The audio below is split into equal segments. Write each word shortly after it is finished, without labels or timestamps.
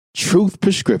Truth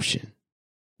Prescription.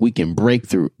 We can break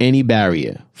through any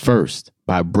barrier first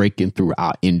by breaking through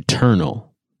our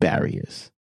internal barriers.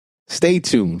 Stay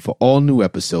tuned for all new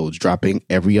episodes dropping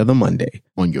every other Monday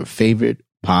on your favorite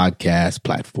podcast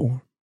platform.